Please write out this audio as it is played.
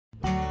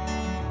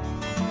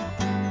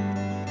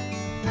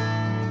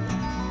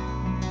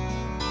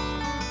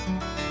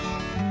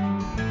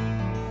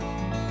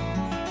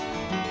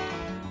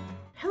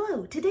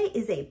today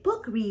is a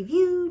book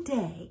review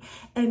day,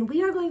 and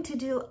we are going to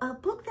do a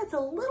book that's a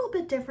little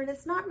bit different.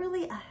 It's not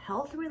really a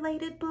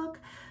health-related book,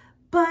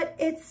 but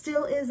it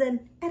still is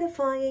an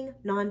edifying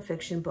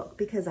nonfiction book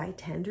because I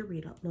tend to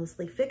read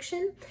mostly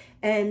fiction.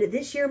 And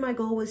this year my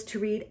goal was to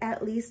read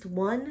at least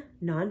one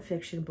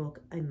nonfiction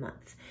book a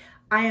month.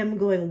 I am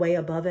going way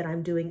above it.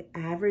 I'm doing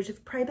average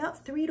of probably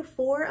about 3 to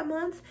 4 a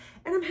month,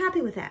 and I'm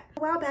happy with that. A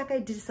while back I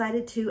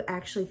decided to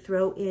actually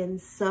throw in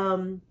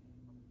some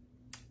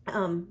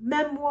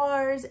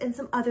memoirs and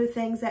some other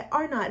things that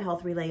are not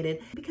health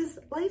related because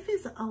life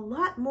is a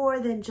lot more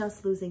than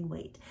just losing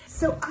weight.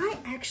 So I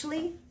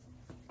actually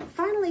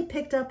finally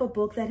picked up a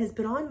book that has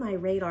been on my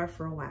radar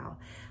for a while,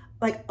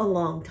 like a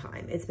long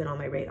time. It's been on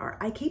my radar.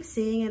 I keep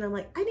seeing it. I'm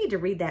like, I need to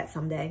read that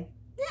someday.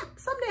 Yeah,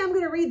 someday I'm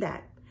going to read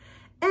that.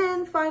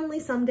 And finally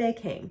someday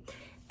came.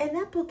 And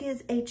that book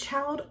is A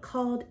Child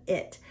Called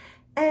It.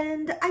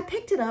 And I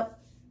picked it up.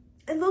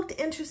 It looked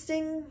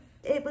interesting.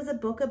 It was a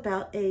book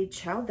about a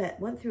child that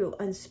went through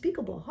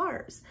unspeakable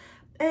horrors.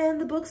 And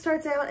the book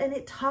starts out and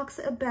it talks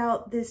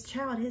about this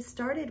child. He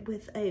started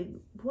with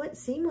what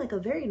seemed like a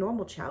very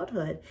normal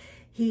childhood.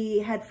 He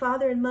had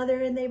father and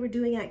mother and they were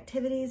doing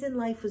activities and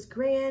life was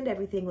grand.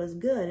 Everything was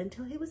good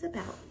until he was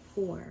about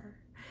 4.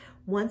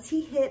 Once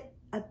he hit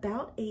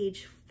about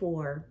age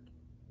 4,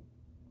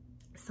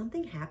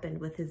 something happened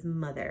with his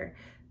mother,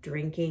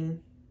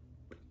 drinking,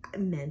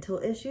 mental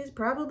issues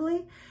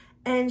probably.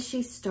 And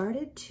she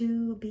started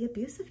to be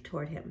abusive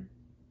toward him.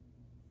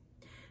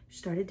 She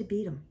started to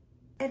beat him.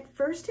 At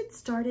first it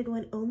started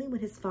only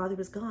when his father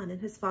was gone, and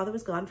his father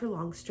was gone for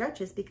long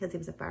stretches because he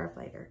was a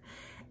firefighter.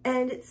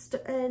 And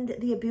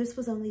the abuse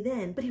was only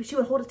then, but she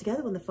would hold it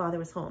together when the father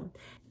was home.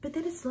 But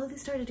then it slowly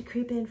started to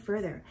creep in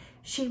further.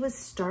 She was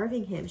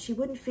starving him. She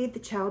wouldn't feed the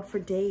child for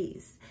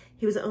days.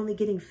 He was only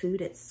getting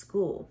food at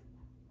school.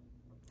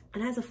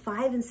 And as a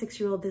 5- and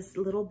 6-year-old, this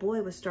little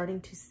boy was starting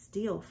to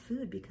steal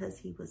food because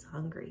he was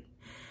hungry.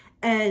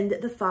 And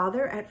the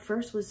father at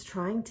first was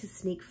trying to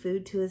sneak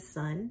food to his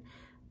son,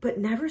 but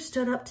never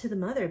stood up to the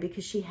mother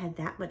because she had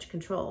that much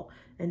control.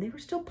 And they were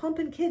still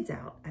pumping kids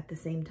out at the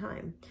same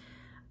time.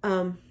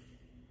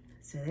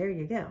 So there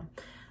you go.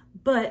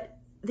 But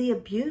the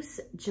abuse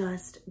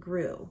just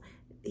grew.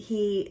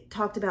 He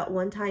talked about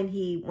one time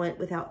he went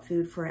without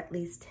food for at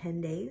least 10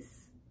 days.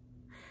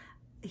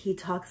 He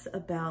talks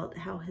about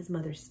how his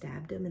mother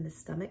stabbed him in the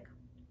stomach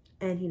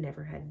and he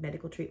never had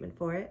medical treatment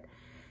for it.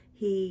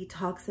 He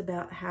talks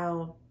about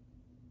how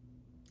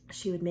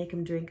she would make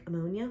him drink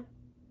ammonia.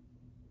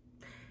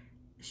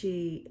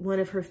 One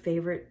of her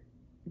favorite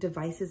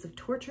devices of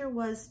torture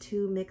was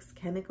to mix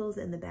chemicals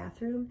in the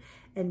bathroom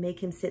and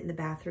make him sit in the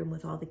bathroom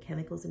with all the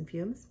chemicals and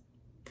fumes.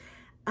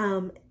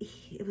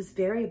 It was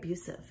very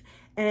abusive.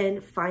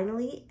 And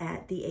finally,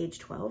 at the age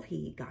 12,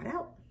 he got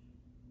out.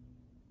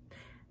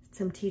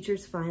 Some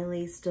teachers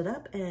finally stood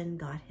up and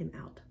got him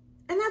out.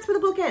 And that's where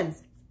the book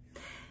ends.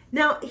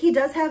 Now, he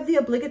does have the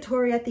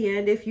obligatory at the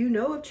end, if you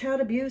know of child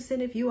abuse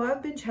and if you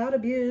have been child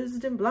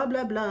abused and blah,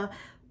 blah, blah.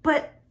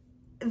 But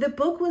the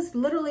book was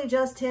literally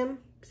just him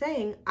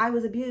saying, I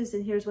was abused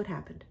and here's what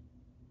happened.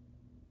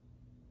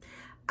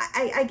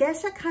 I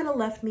guess that kind of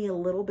left me a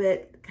little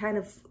bit kind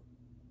of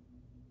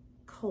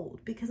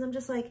cold because I'm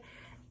just like,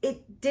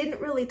 it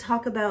didn't really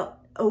talk about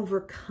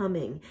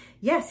overcoming.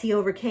 Yes, he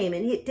overcame.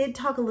 And he did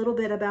talk a little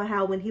bit about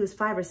how when he was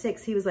 5 or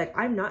 6, he was like,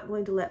 I'm not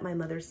going to let my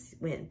mother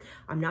win.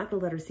 I'm not going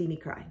to let her see me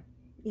cry.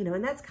 You know,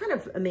 and that's kind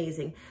of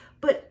amazing.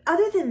 But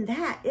other than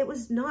that, it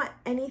was not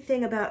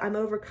anything about I'm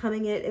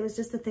overcoming it. It was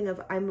just a thing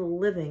of I'm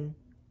living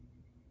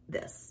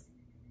this.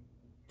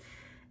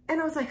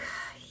 And I was like,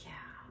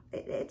 yeah,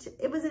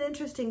 it was an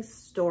interesting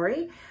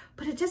story,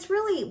 but it just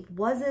really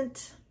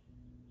wasn't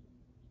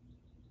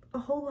a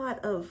whole lot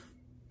of,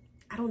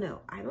 I don't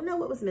know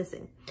what was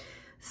missing.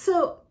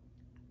 So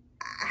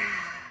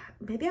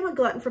maybe I'm a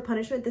glutton for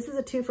punishment. This is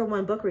a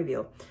 2-for-1 book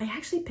review. I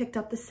actually picked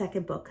up the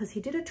second book because he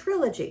did a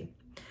trilogy.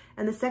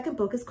 And the second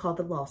book is called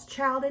The Lost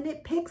Child, and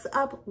it picks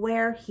up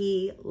where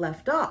he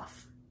left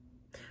off,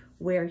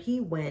 where he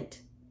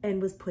went and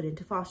was put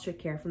into foster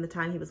care from the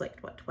time he was like,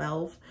 what,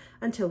 12,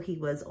 until he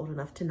was old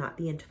enough to not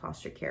be into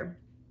foster care.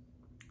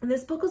 And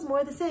this book was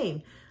more the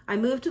same. I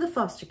moved to the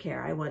foster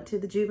care. I went to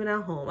the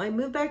juvenile home. I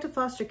moved back to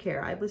foster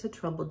care. I was a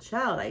troubled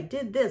child. I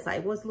did this. I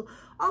was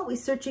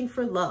always searching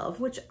for love,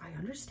 which I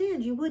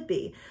understand you would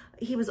be.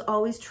 He was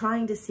always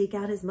trying to seek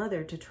out his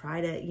mother to try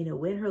to, you know,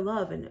 win her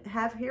love and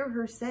hear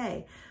her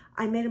say,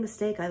 I made a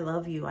mistake. I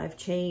love you. I've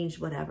changed,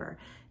 whatever,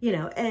 you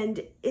know,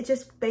 and it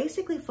just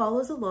basically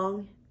follows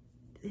along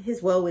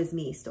his woe is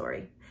me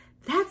story.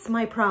 That's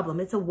my problem.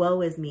 It's a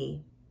woe is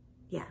me.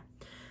 Yeah.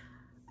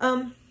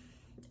 And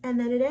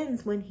then it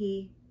ends when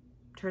he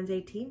turns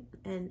 18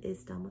 and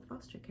is done with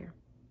foster care.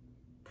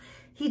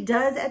 He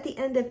does, at the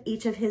end of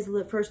each of his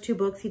first 2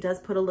 books, he does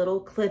put a little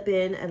clip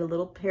in and a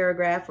little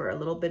paragraph or a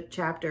little bit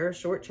chapter, a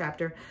short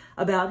chapter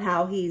about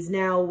how he's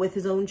now with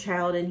his own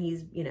child and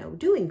he's, you know,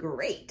 doing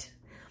great.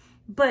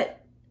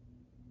 But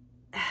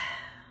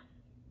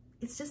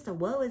it's just a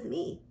woe is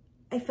me.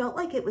 I felt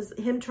like it was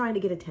him trying to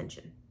get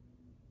attention.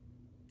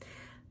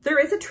 There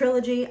is a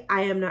trilogy.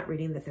 I am not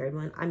reading the third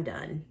one. I'm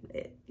done.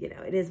 It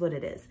is what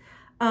it is.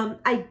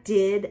 I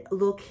did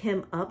look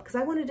him up because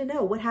I wanted to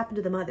know what happened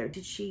to the mother.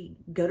 Did she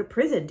go to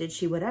prison? Did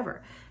she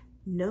whatever?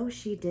 No,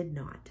 she did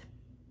not.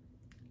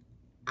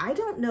 I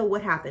don't know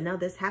what happened. Now,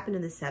 this happened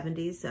in the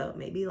 70s, so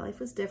maybe life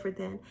was different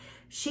then.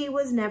 She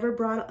was never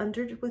brought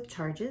under with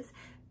charges.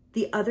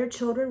 The other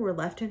children were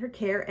left in her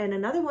care, and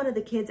another one of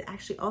the kids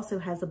actually also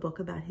has a book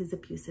about his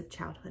abusive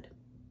childhood.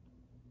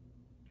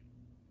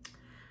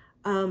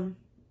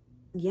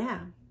 Yeah,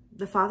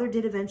 the father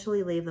did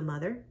eventually leave the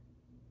mother.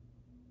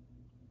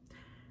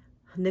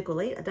 Nickel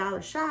late,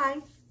 $1 shy.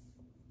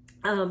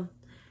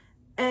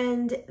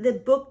 And the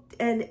book,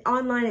 and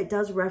online it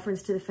does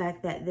reference to the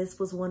fact that this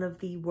was one of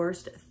the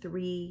worst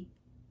 3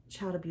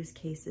 child abuse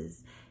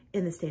cases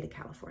in the state of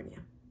California.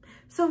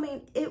 So, I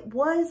mean, it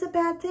was a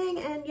bad thing,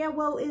 and yeah,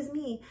 woe is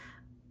me.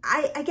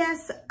 I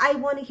guess I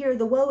want to hear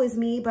the woe is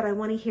me, but I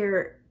want to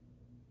hear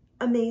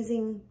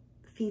amazing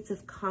feats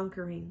of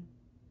conquering.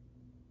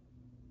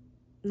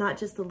 Not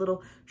just a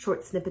little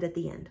short snippet at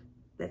the end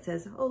that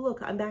says, oh,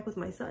 look, I'm back with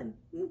my son.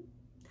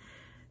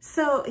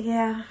 So,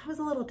 yeah, it was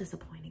a little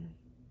disappointing.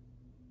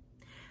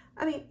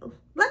 I mean,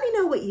 let me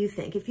know what you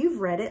think. If you've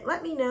read it,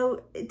 let me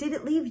know. Did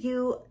it leave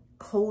you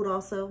cold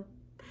also?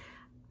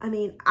 I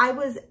mean, I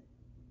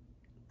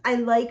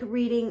like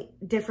reading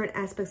different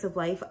aspects of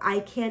life.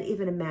 I can't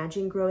even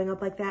imagine growing up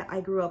like that.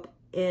 I grew up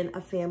in a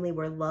family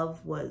where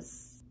love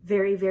was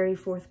very, very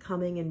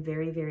forthcoming and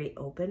very, very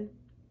open.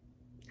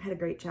 I had a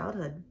great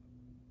childhood.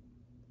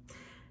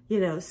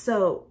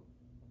 So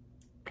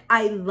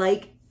I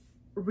like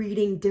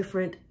reading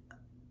different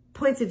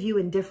points of view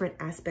in different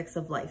aspects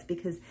of life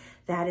because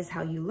that is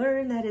how you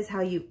learn. That is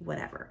how you,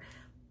 whatever.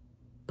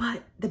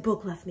 But the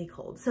book left me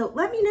cold. So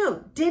let me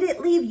know, did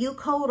it leave you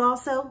cold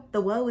also?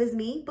 The Woe Is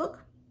Me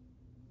book?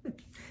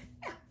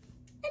 Yeah.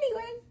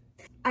 Anyway,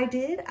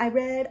 I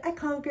read, I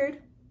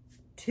conquered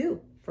 2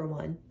 for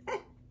 1.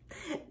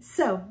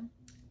 So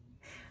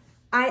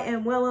I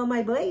am well on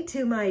my way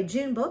to my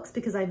June books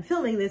because I'm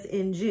filming this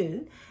in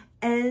June.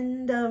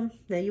 And now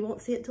you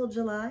won't see it till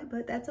July,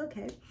 but that's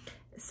okay.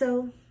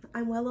 So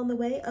I'm well on the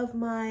way of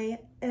my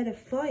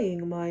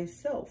edifying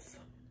myself.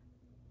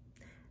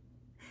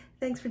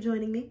 Thanks for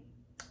joining me.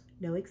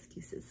 No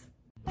excuses.